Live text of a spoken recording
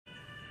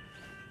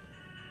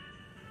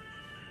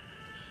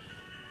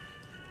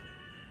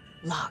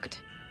Locked.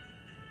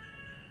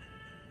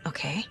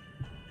 Okay.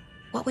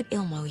 What would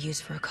Ilmo use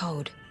for a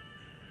code?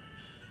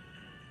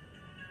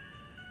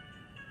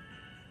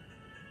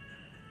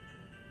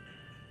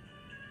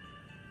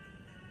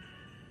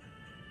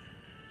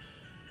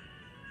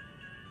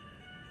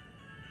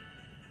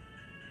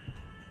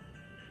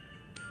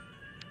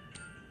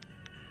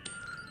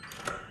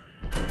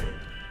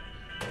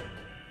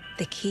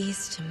 The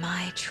keys to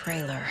my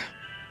trailer.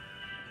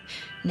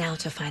 Now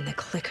to find the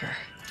clicker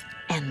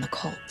and the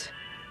cult.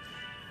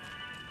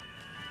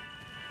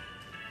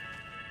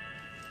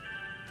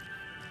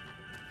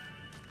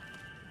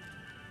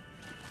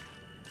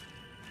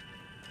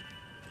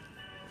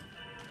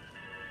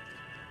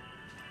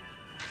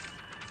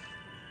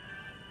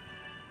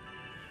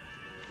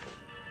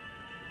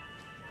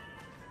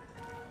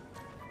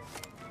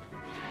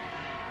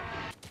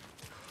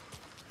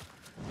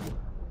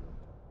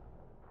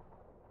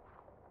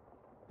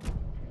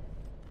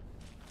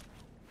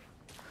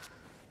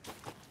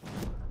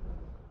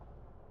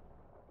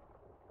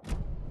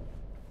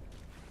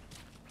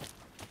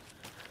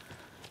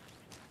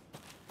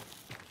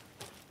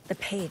 The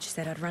page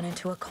said I'd run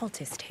into a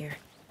cultist here.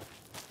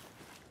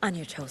 On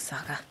your toes,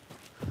 Saga.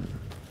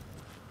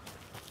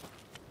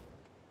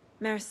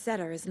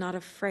 Merceder is not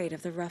afraid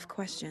of the rough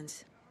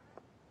questions.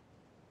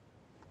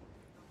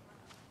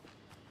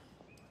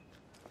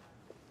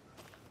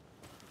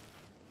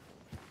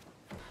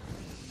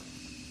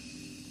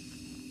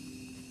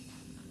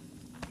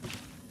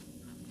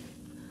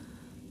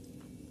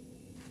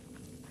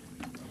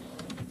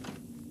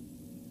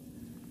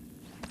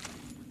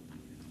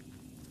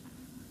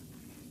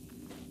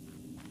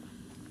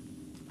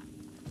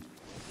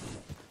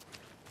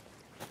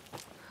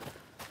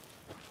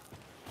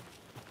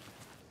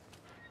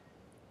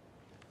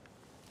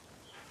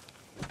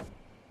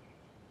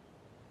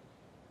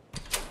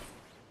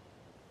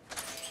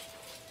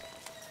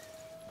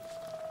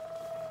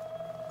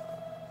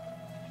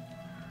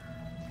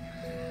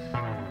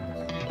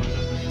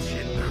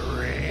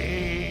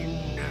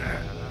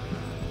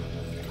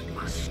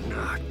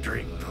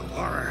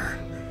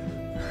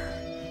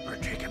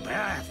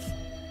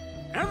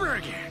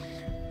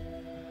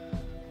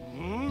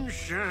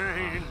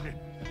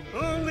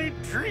 Only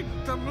drink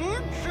the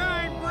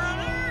moonshine,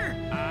 brother!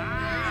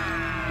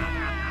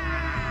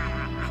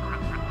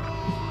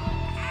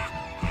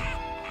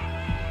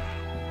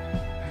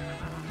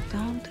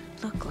 Don't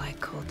look like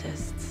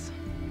cultists.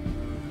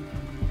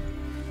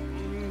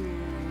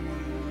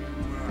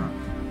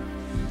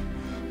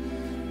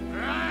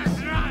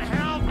 That's not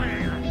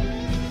helping!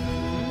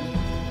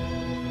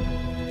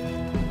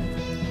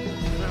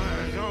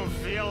 I don't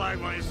feel like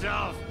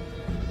myself.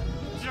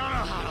 Don't know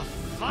how to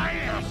fight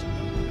it!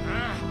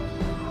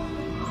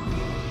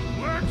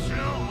 We're too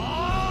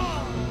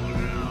old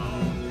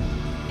now.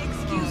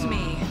 Excuse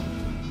me.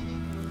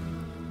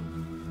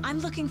 I'm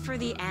looking for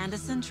the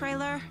Anderson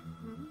trailer.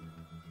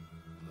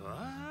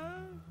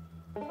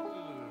 What?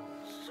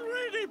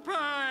 Sweetie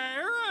pie,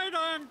 right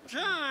on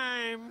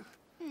time.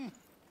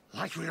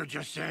 Like we were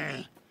just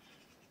saying,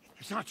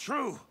 it's not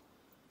true.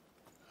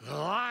 The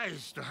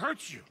lies to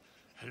hurt you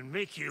and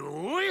make you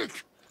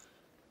weak.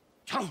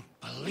 Don't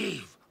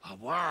believe a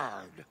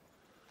word.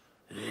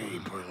 They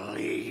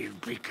believe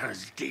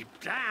because deep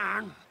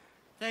down,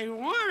 they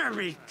want to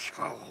be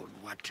told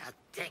what to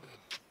think.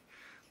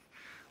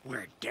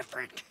 We're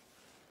different.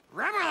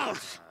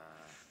 Rebels!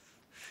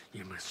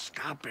 You must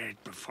stop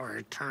it before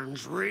it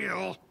turns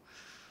real.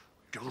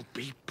 Don't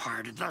be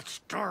part of the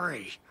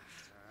story.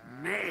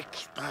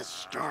 Make the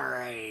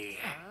story.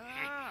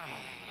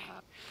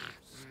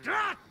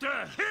 Stop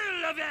the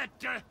hell of it!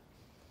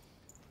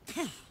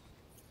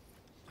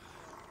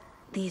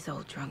 These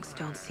old drunks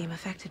don't seem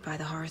affected by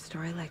the horror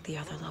story like the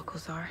other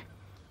locals are.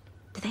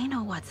 Do they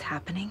know what's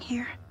happening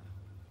here?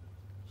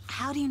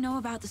 How do you know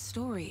about the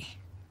story?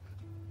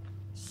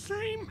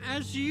 Same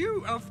as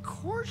you, of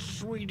course,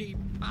 sweetie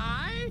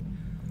pie.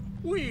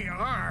 We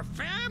are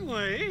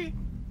family.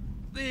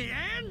 The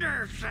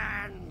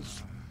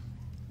Andersons.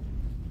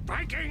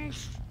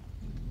 Vikings.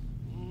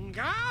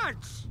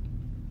 Gods.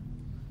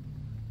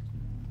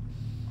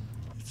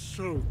 It's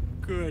so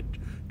good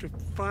to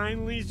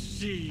finally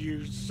see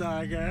you,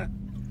 Saga.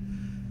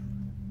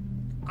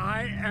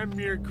 I am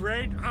your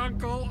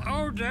great-uncle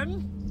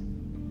Odin.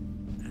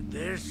 And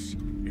this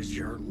is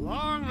your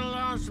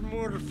long-lost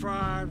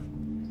mortified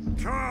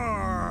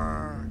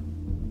Thor.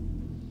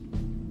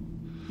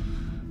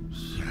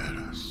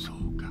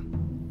 Sarasota.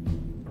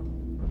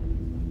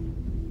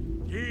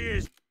 He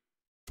is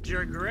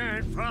your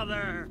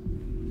grandfather,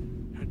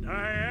 and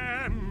I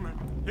am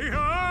the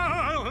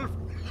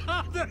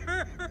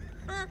All-Father.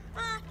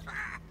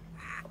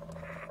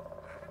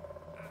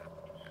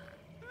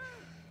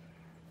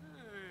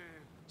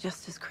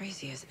 Just as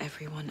crazy as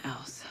everyone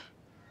else.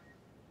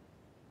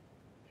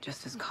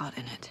 Just as caught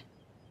in it.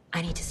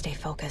 I need to stay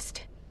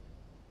focused.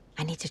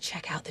 I need to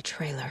check out the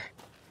trailer.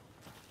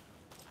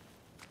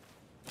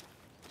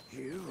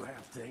 You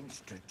have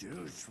things to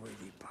do,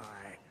 sweetie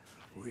pie.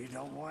 We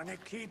don't want to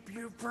keep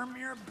you from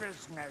your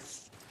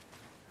business.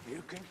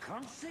 You can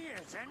come see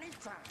us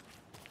anytime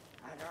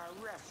at our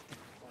resting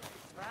place,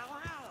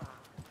 Valhalla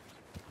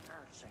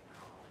Nursing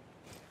Home.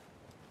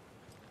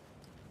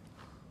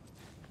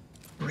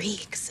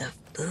 Reeks of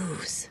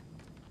booze.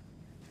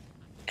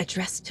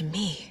 Addressed to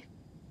me.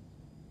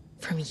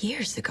 From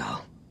years ago.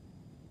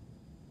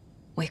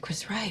 Wake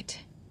was right.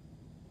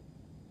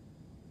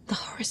 The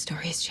horror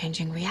story is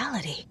changing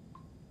reality.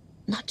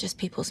 Not just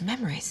people's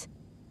memories.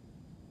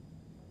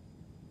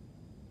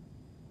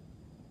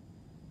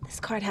 This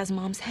card has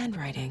Mom's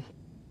handwriting.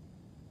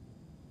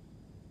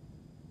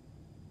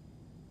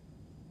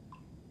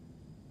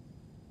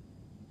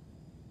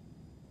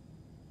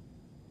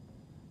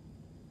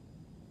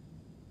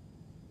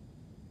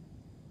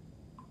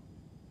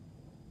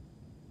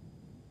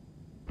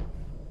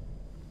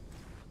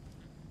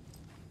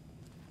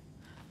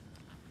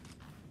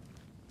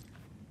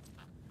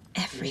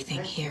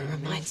 Everything here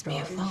reminds me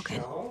of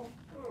Logan.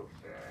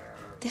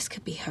 This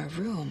could be her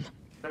room.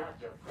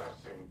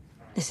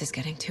 This is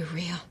getting too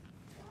real.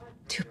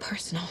 Too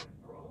personal.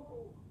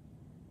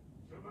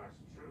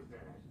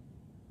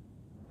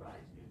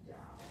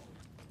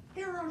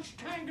 Hero's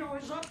Tango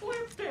is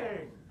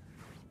uplifting!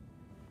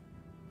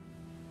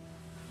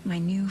 My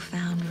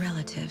newfound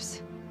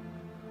relatives.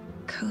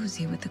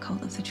 Cozy with the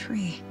cult of the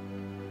tree.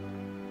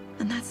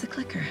 And that's the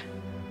clicker.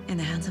 In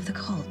the hands of the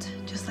cult,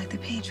 just like the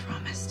page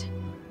promised.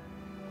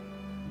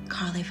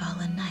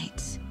 Carnival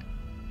Nights.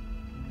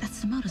 That's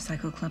the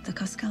motorcycle club the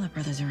Koskela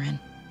brothers are in.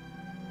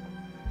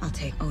 I'll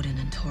take Odin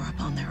and Tor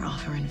up on their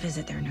offer and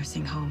visit their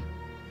nursing home.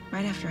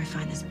 Right after I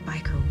find this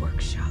biker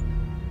workshop.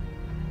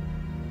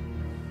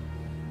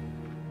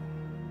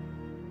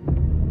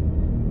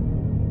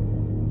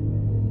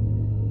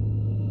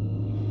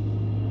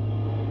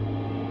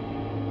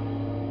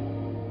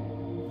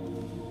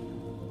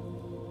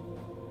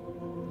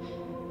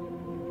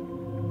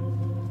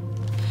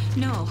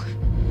 No.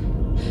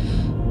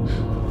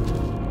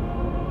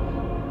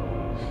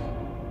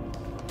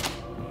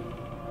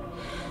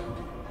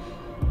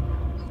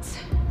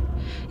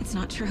 It's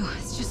not true.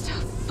 It's just a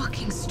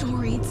fucking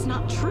story. It's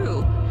not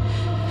true.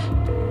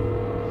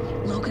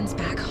 Logan's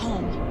back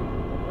home.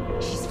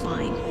 She's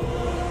fine.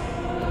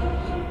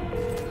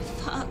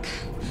 Fuck.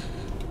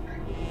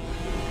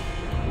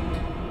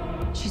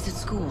 She's at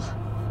school.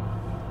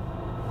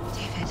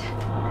 David.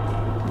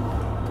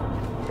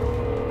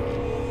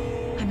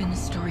 I'm in the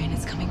story and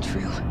it's coming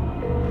true.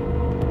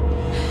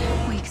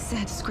 Wake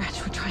said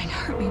Scratch would try and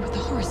hurt me with the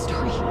horror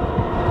story.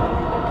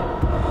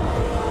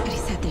 But he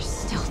said there's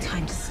still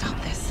time to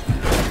stop this.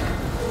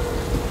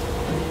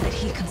 That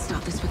he can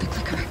stop this with a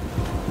clicker.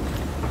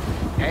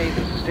 Hey,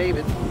 this is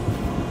David.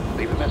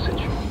 Leave a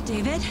message.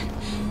 David?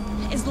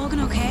 Is Logan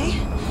okay?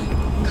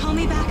 Call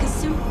me back as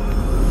soon...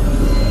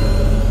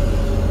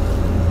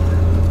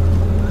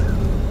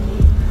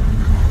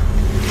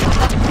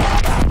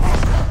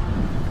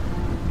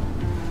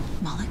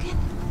 Mulligan?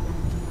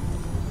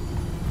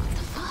 What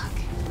the fuck?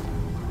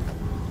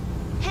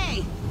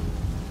 Hey!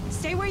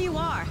 Stay where you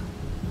are!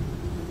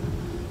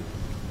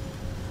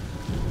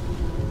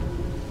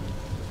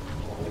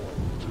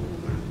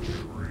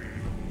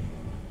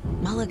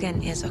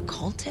 Mulligan is a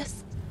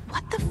cultist?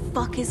 What the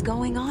fuck is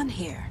going on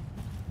here?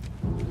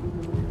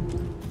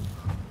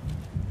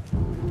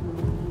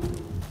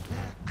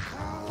 The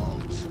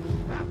cult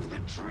of the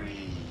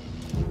tree!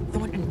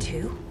 Thornton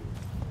too?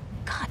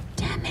 God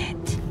damn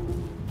it.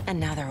 And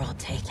now they're all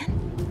taken?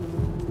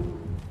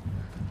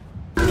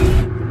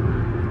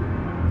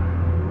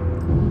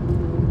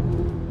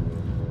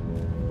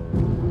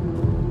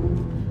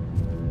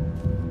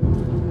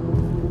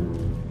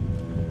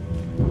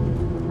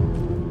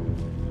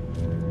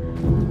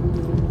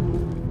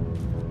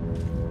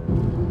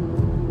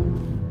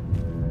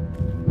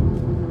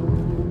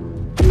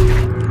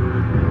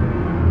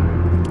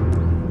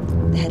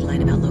 The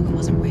headline about Logan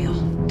wasn't real.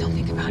 Don't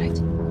think about it.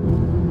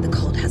 The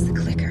cult has the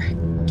clicker.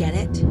 Get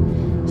it?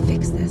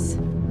 Fix this.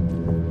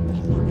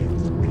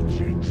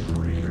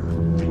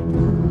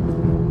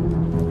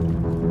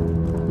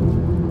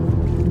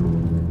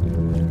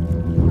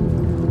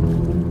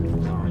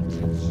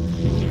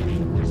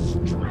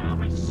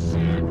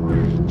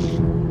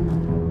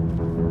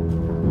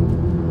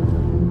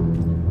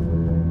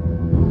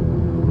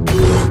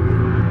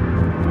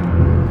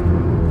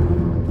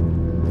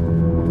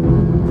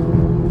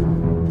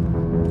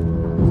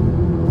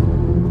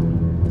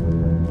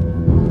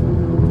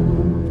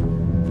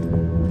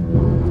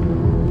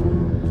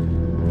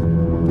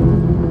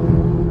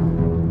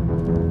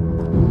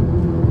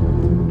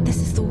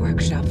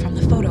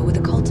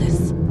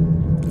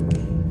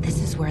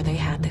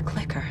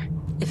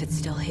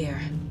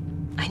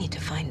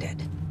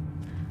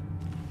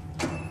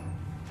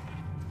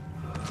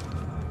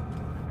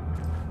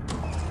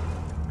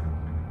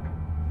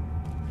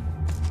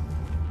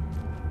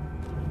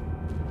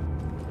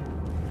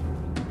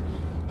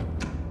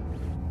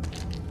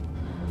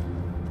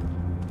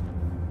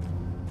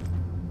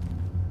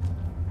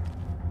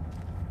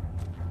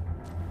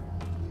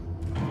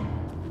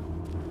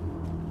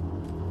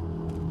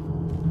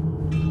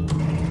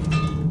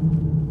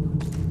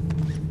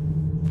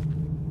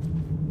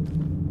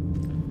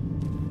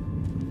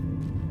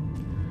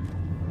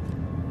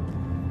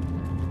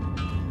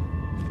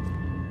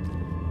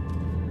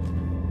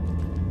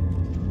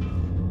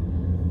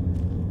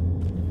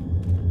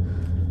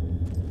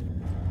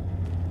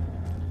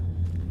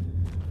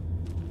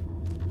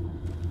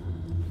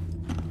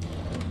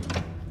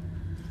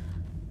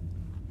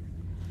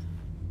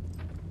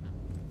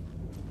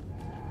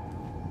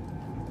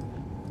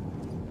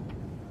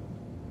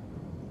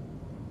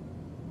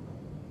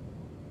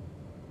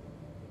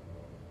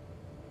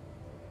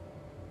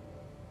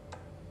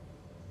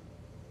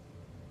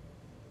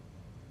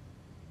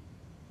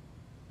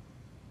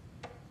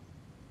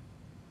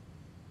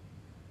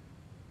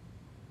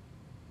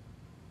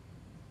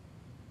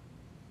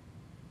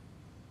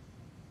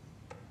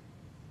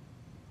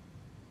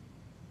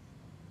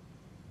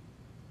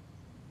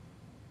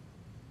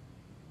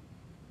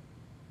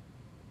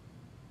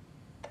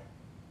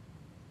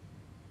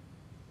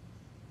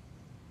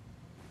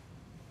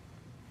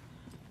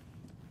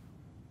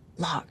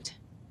 Locked.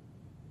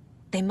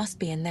 They must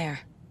be in there.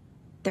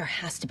 There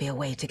has to be a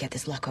way to get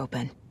this lock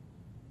open.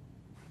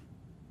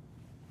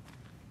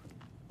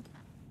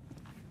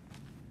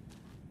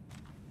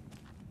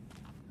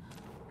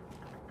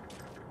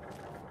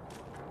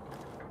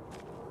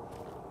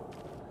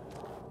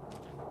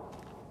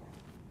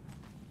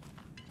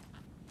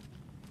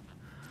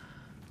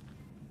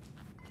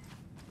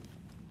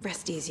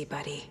 Rest easy,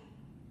 buddy.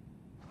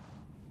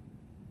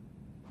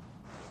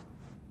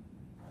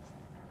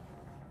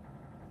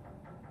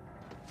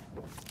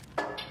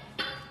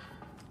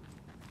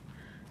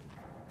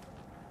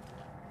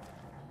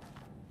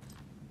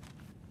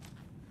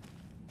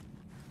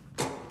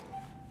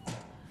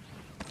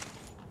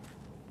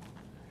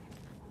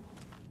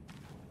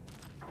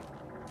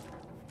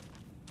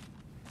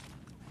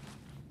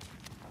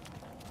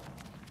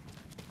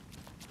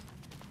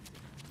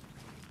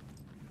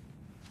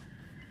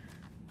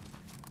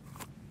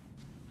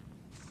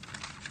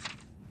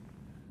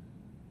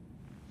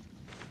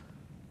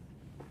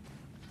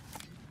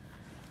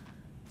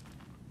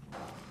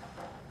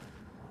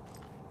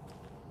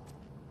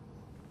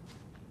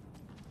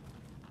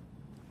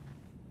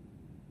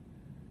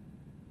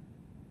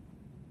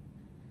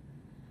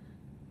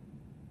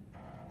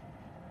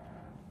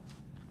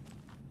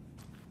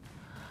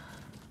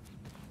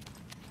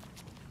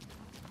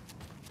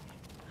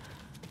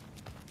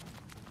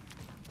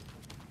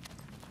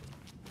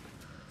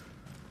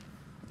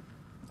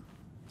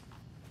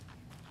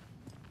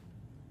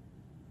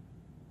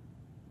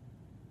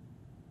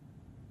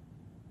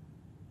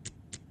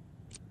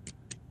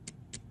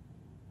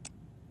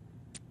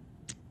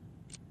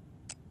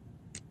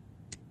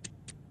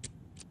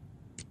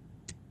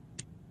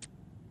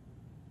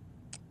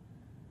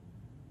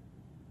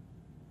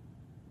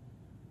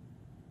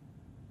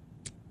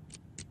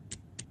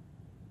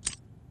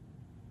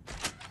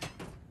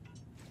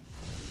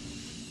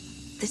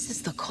 This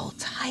is the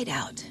cult's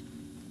hideout.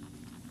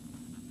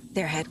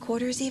 Their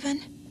headquarters,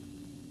 even?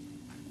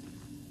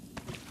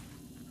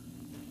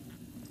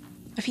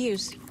 A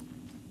fuse.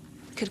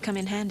 Could come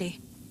in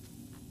handy.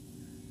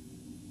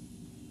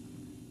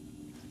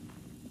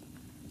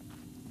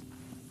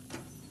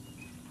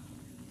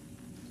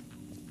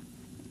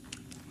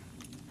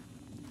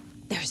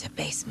 There's a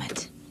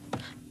basement.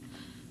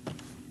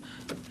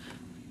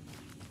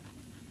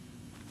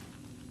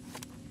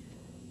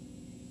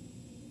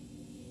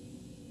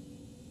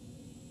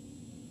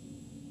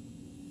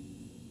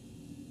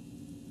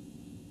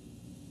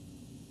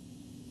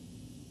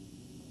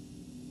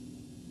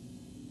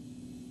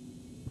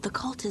 The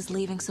cult is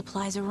leaving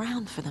supplies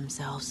around for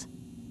themselves.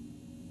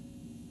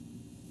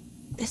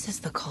 This is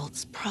the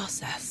cult's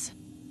process.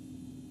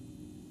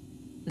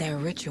 Their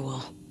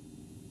ritual.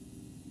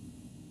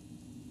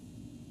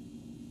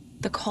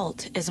 The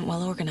cult isn't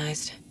well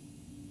organized.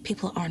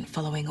 People aren't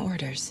following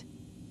orders.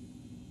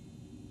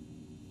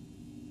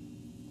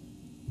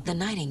 The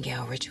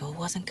Nightingale ritual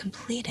wasn't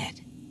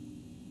completed.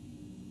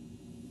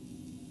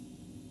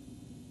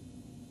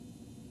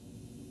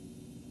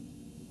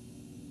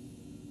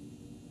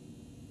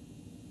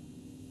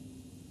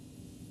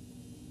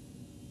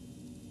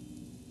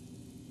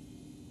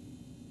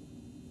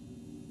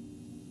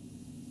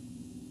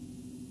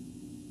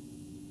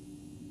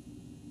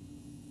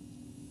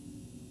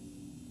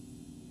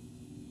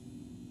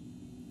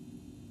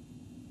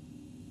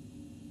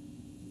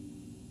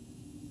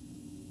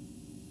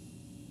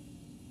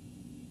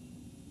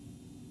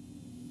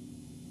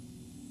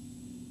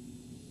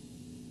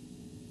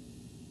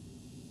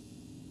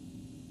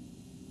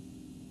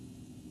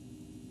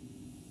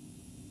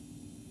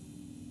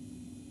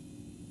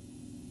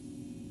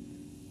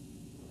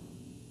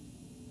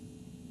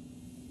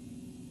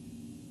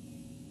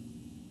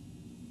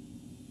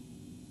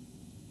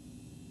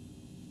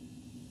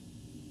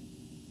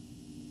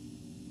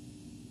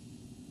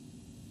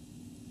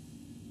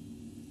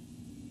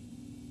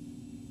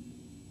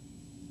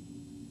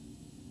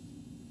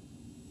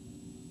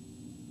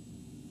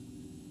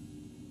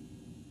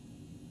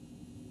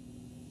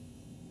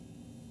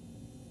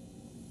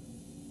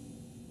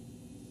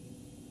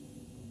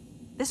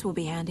 This will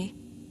be handy.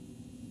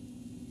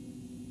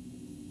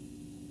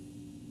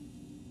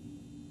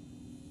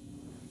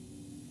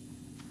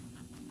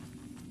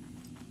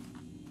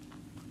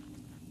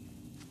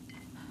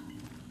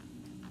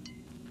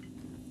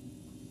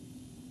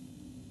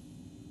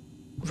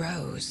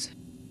 Rose.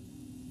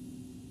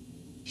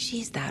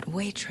 She's that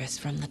waitress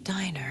from the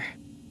diner.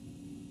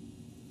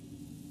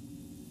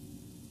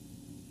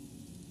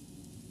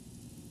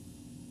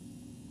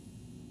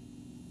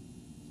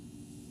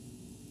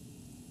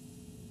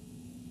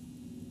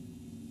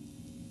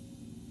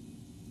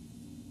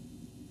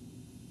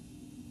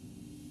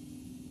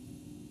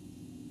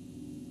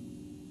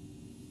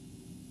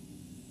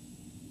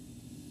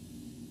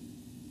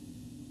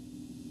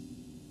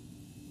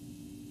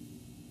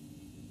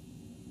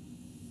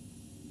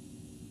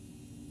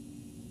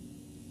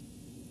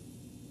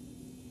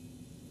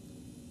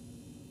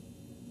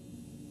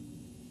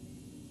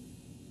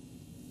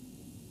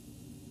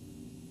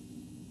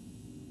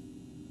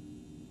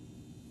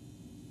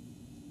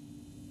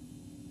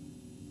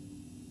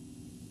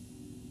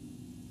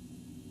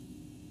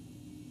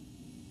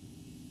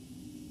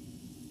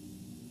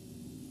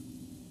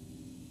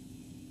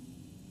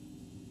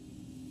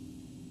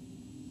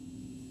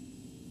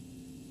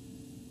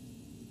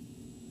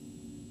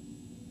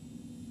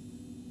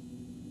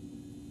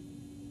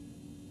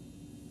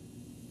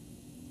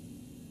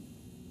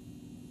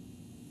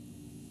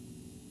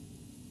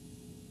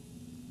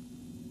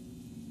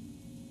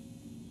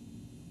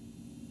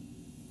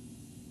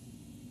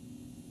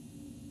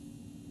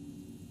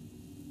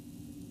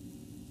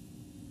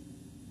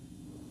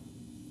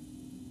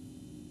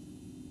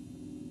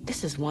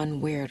 This is one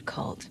weird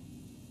cult.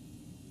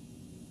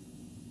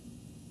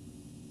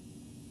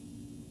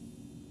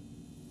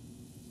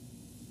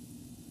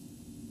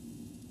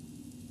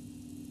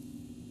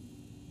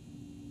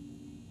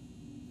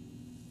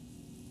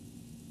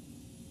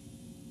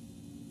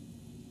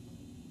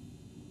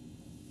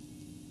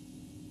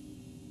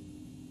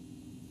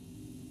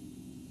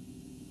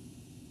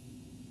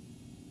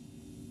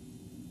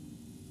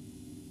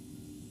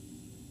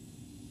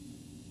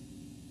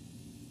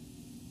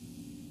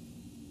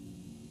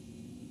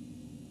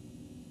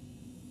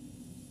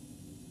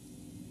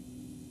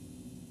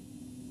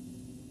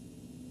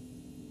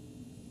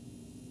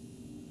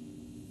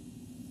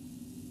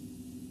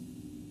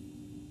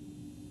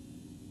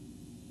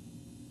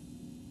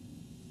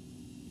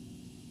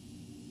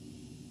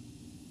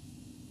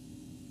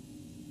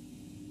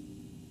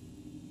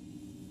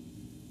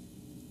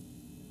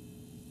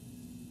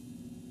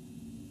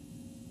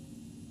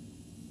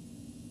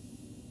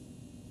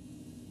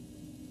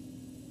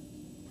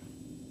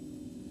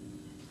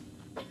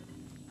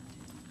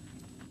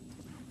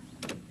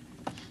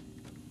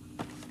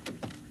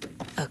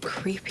 A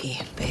creepy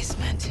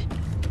basement.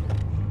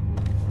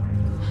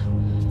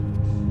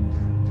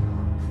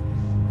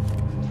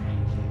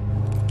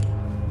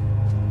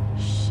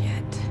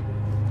 Shit.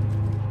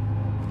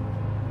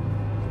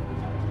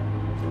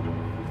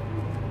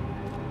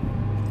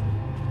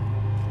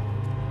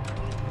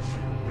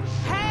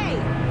 Hey!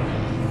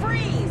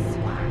 Freeze!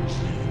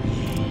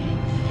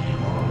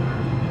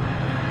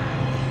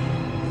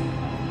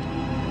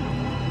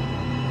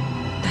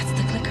 That's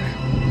the clicker.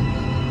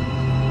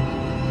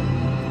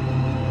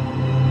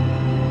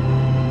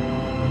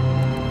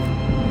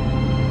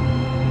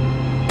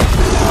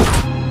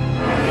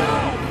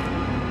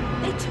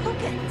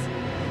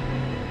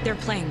 They're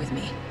playing with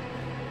me.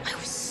 I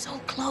was so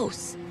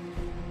close.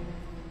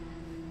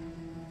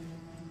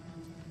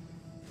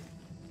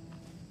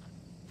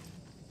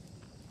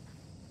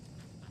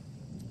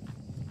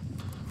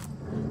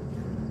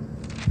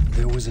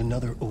 There was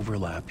another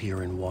overlap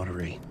here in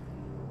Watery.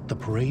 The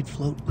parade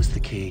float was the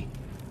key.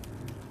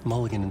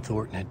 Mulligan and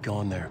Thornton had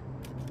gone there,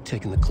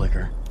 taken the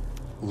clicker,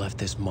 left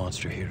this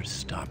monster here to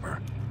stop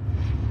her.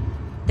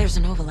 There's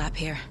an overlap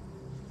here,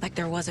 like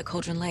there was at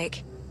Cauldron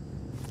Lake.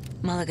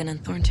 Mulligan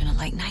and Thornton are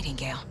like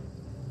Nightingale.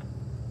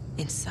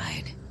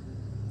 Inside,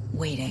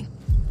 waiting.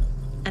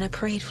 And a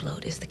parade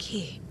float is the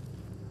key.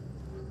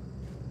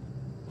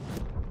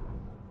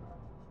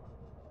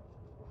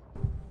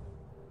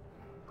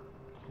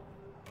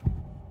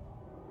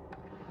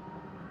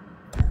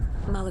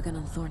 Mulligan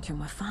and Thornton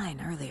were fine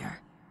earlier.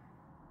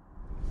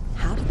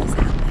 How did this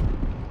happen?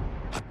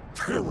 A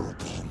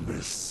terrible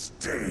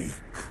mistake.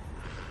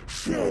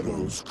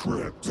 Shadows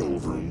crept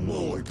over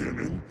Mulligan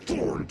and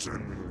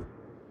Thornton.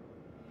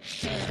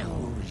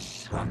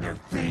 Shadows on their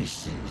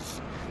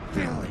faces,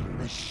 filling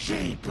the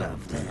shape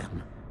of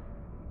them.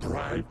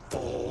 Bright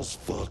Falls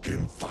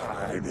fucking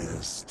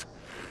finest.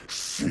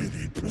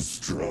 Shitty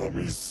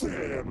pastrami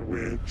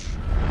sandwich.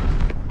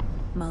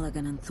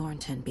 Mulligan and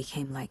Thornton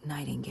became like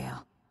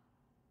Nightingale.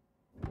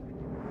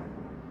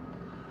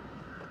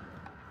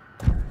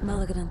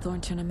 Mulligan and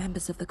Thornton are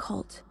members of the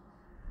cult.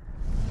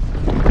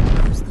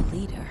 Who's the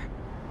leader?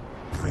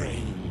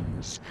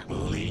 Brains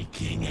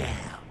leaking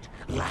out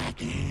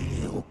like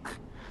milk.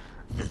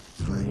 The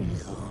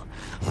thrill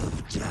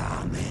of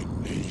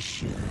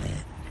domination.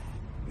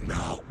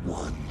 Not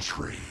one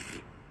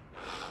tree.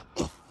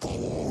 A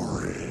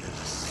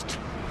forest.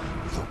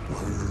 The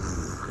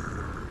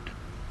word.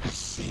 A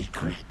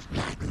secret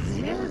like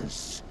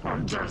this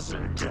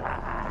doesn't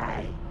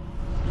die.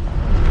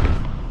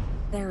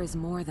 There is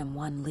more than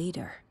one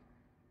leader.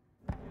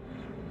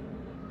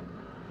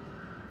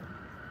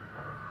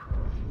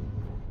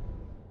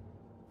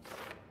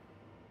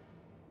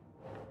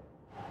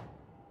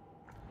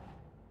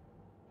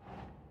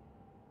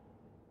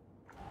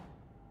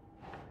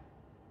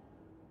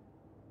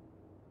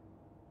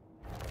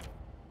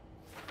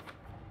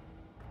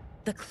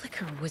 The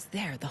clicker was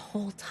there the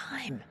whole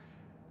time.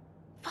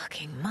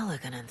 Fucking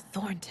Mulligan and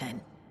Thornton.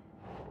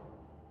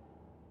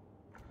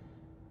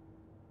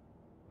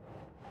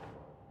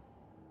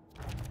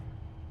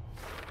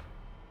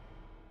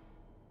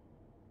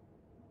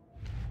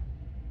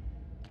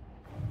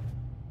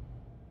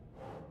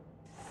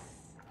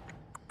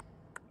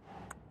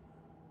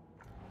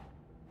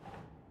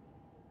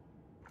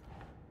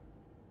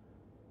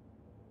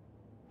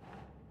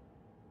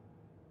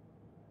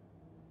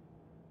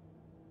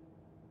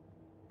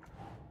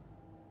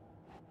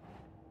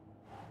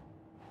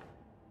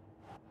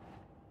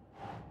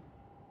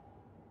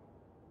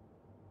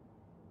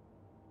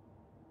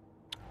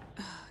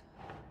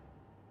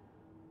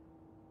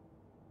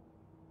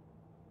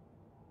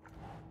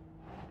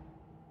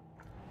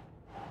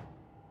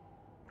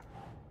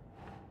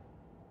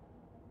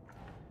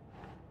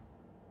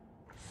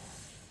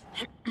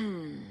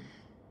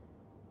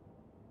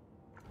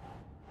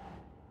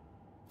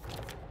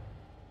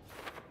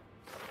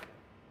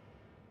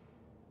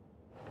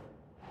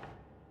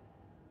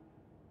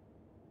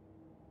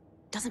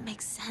 Doesn't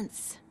make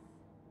sense.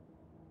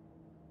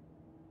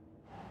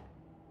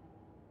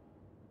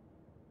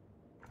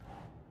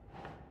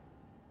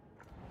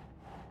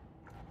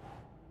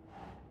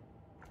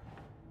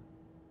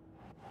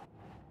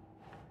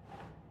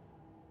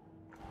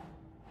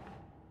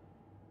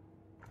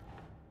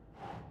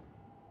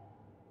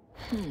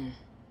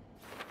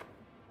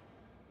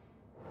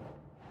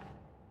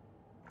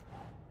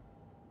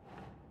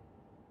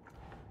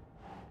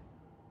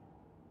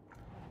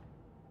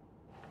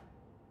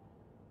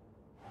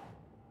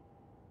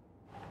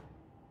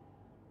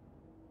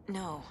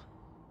 No.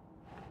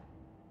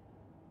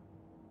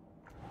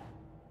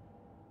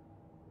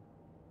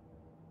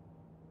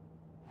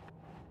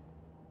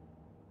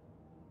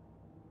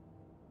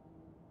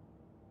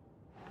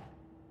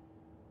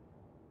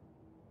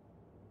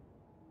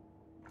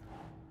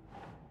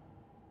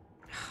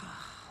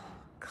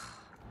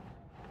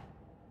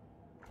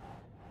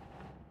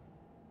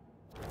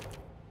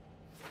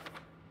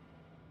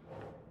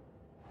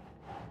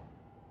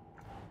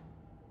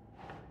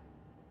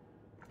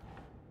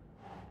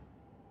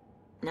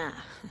 Nah.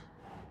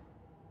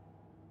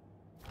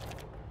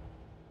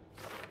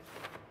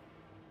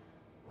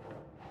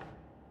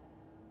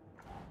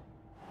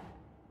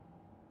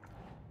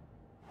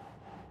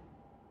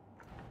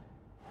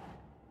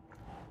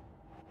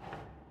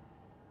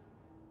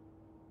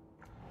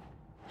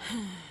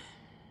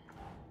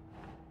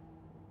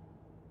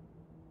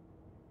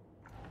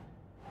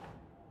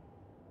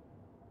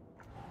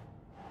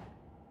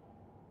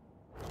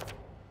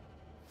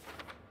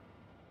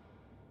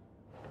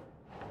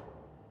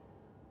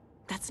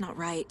 That's not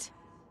right.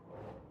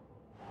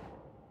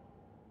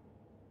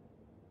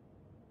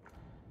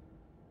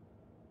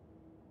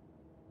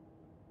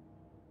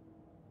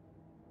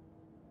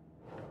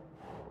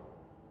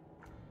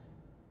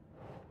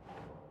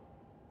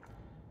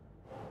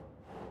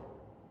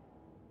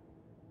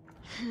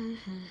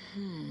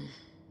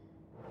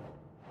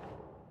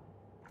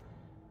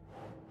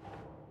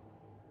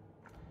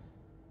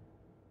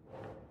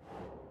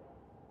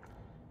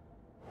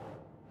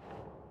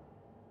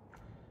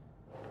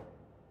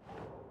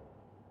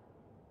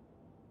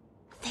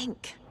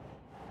 Think.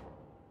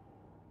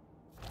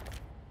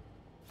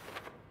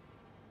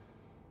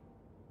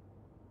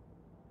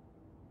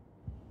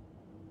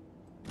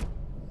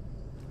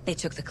 They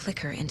took the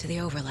clicker into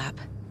the overlap.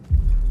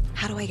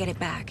 How do I get it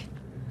back?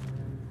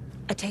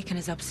 Atakan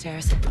is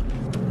upstairs.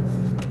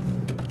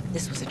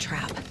 This was a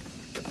trap.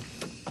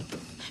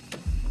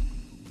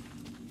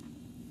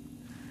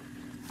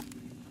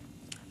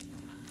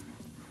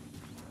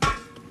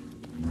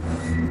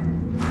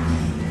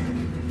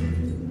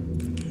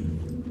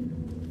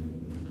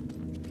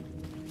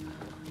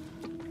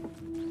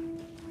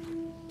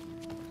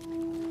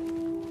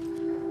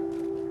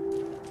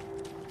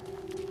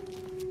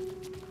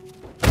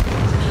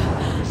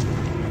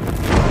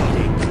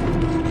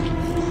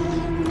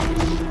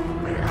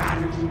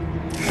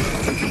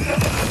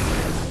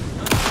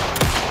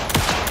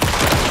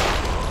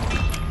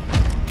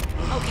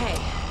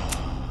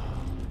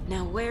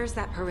 Where's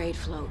that parade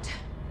float?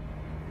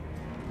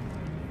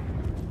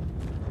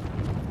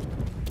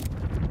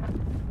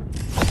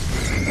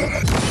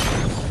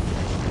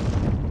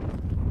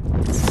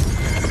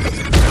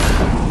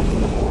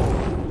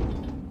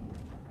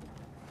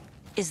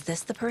 Is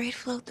this the parade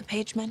float the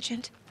page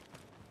mentioned?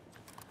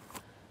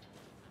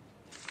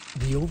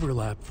 The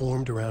overlap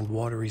formed around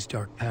Watery's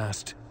dark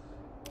past.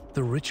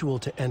 The ritual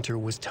to enter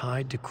was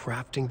tied to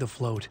crafting the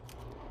float.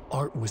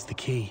 Art was the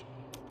key.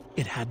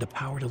 It had the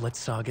power to let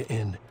Saga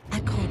in.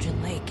 At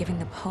Cauldron Lake, giving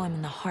the poem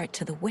in the heart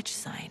to the witch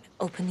sign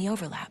opened the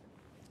overlap.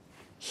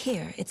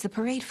 Here, it's the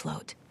parade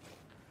float.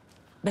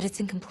 But it's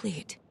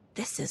incomplete.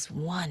 This is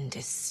one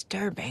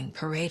disturbing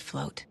parade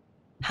float.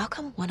 How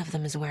come one of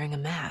them is wearing a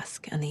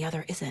mask and the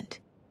other isn't?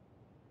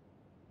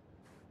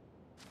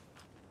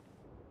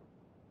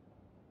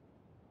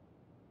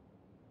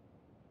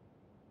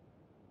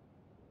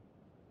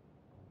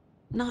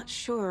 Not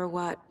sure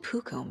what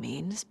Puko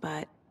means,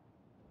 but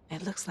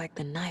it looks like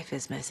the knife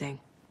is missing.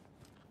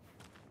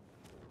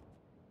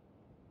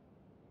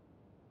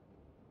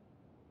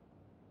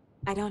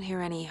 I don't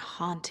hear any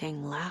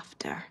haunting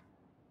laughter.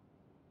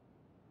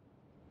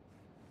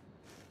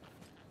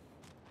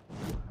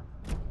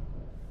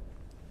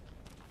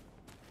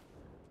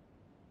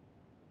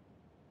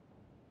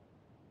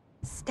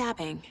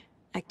 Stabbing,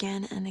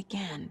 again and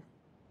again.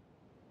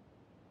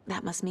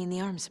 That must mean the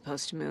arm's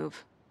supposed to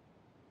move.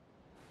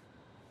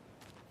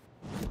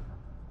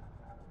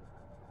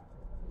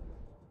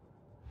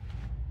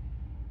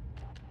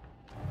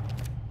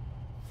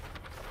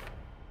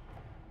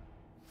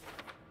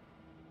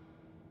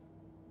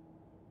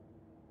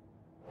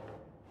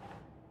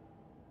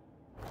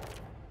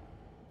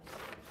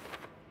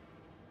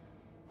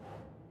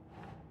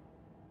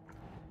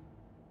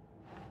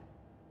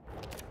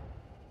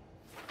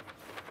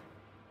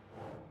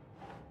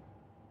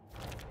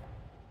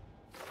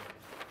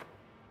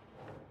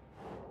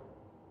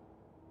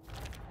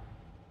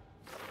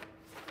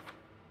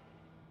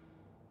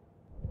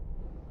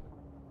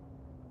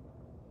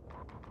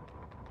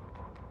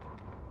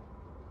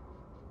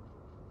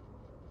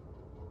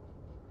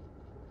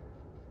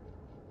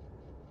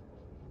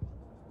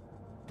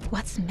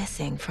 What's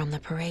missing from the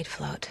parade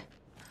float?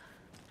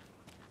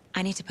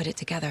 I need to put it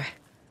together.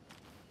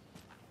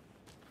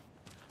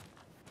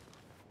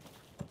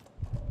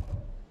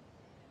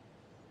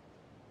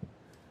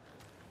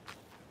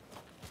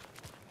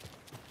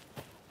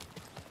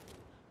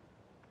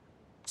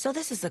 So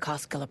this is the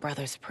Koskela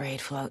Brothers parade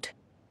float.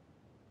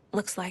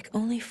 Looks like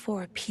only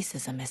 4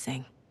 pieces are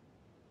missing.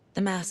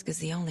 The mask is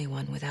the only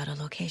one without a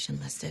location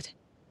listed.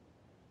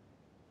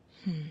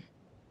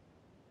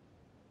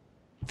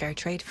 Fair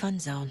Trade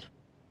Fund Zone.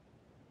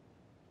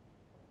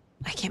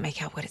 I can't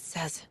make out what it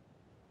says.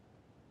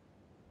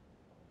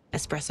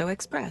 Espresso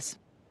Express.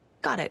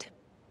 Got it.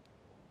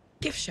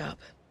 Gift shop.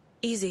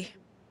 Easy.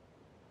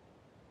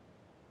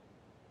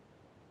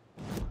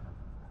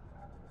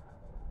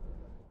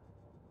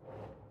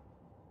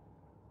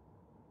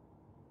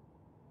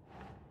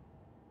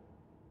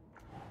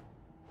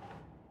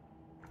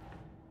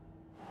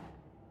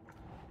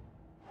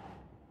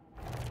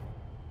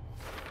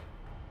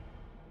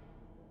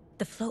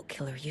 The float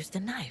killer used a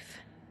knife.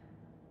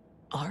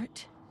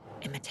 Art?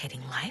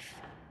 Imitating life?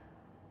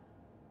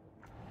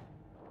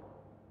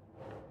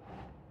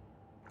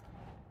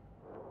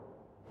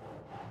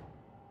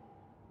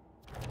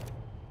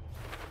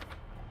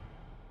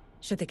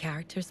 Should the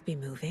characters be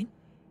moving?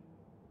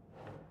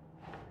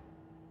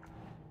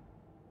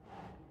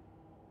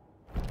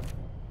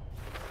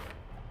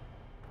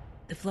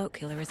 The float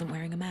killer isn't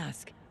wearing a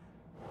mask.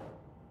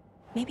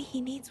 Maybe he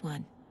needs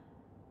one.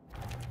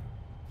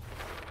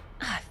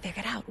 I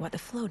figured out what the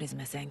float is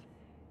missing.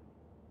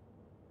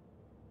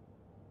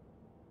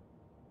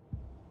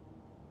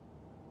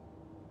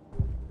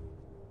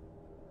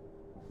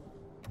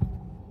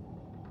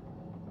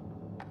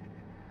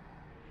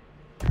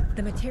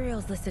 The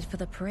materials listed for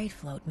the parade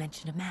float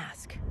mention a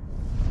mask.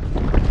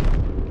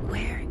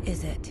 Where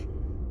is it?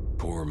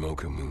 Poor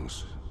Mocha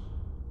Moose.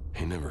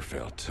 He never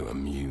failed to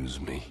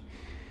amuse me.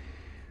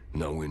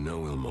 Now we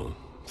know, Ilmo,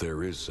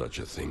 there is such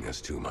a thing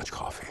as too much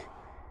coffee.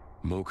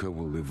 Mocha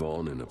will live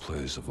on in a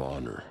place of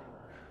honor.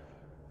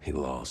 He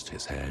lost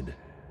his head.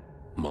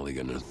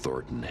 Mulligan and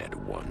Thornton had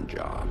one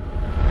job.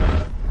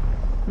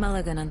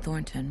 Mulligan and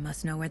Thornton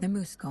must know where the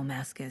Moose Skull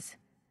mask is.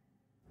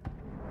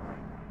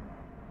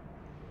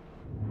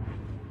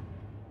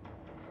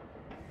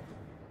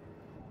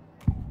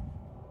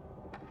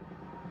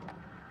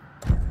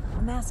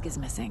 The mask is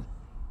missing.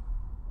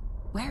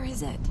 Where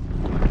is it?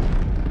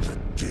 The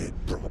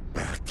dead brought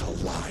back to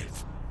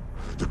life.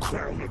 The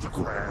crown of the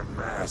Grand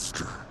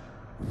Master.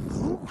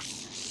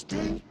 Moose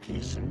steak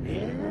is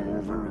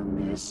never a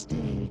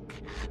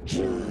mistake.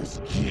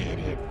 Just get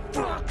it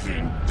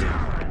fucking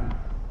done!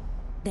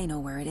 They know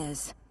where it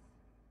is.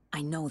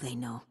 I know they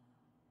know.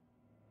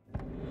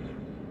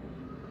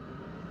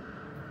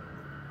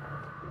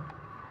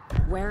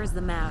 Where is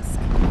the mask?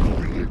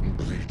 We didn't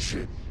bleach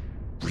it.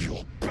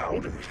 Real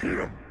powder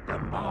him. The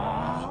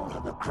maw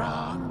of the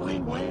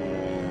crumbling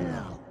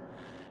well.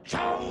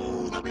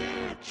 Show the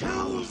bitch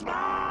who's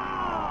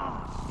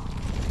boss!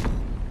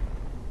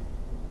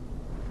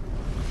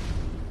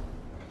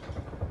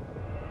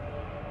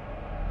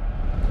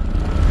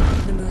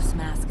 The moose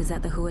mask is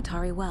at the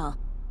Huatari Well,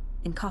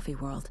 in Coffee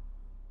World.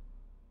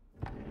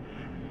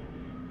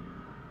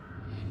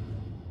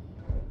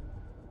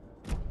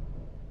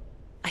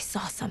 I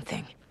saw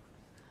something.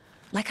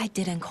 Like I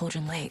did in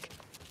Cauldron Lake.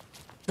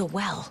 The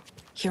well,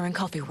 here in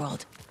Coffee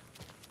World.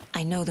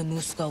 I know the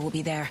moose skull will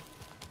be there.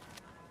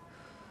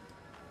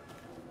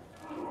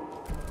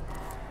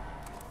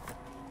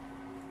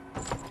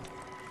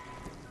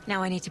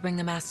 Now I need to bring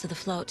the mask to the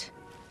float.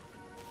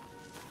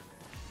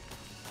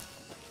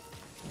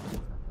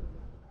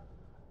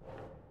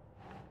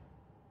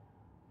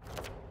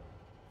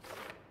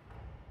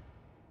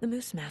 The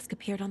moose mask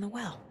appeared on the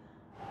well.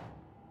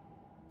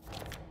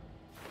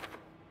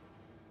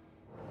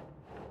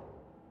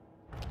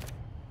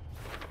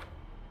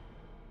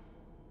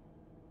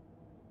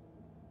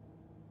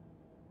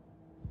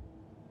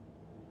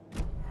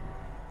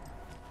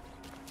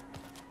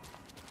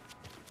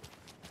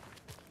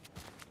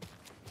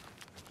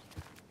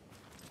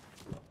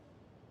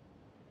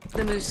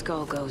 The moose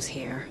skull goes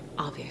here,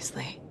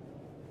 obviously.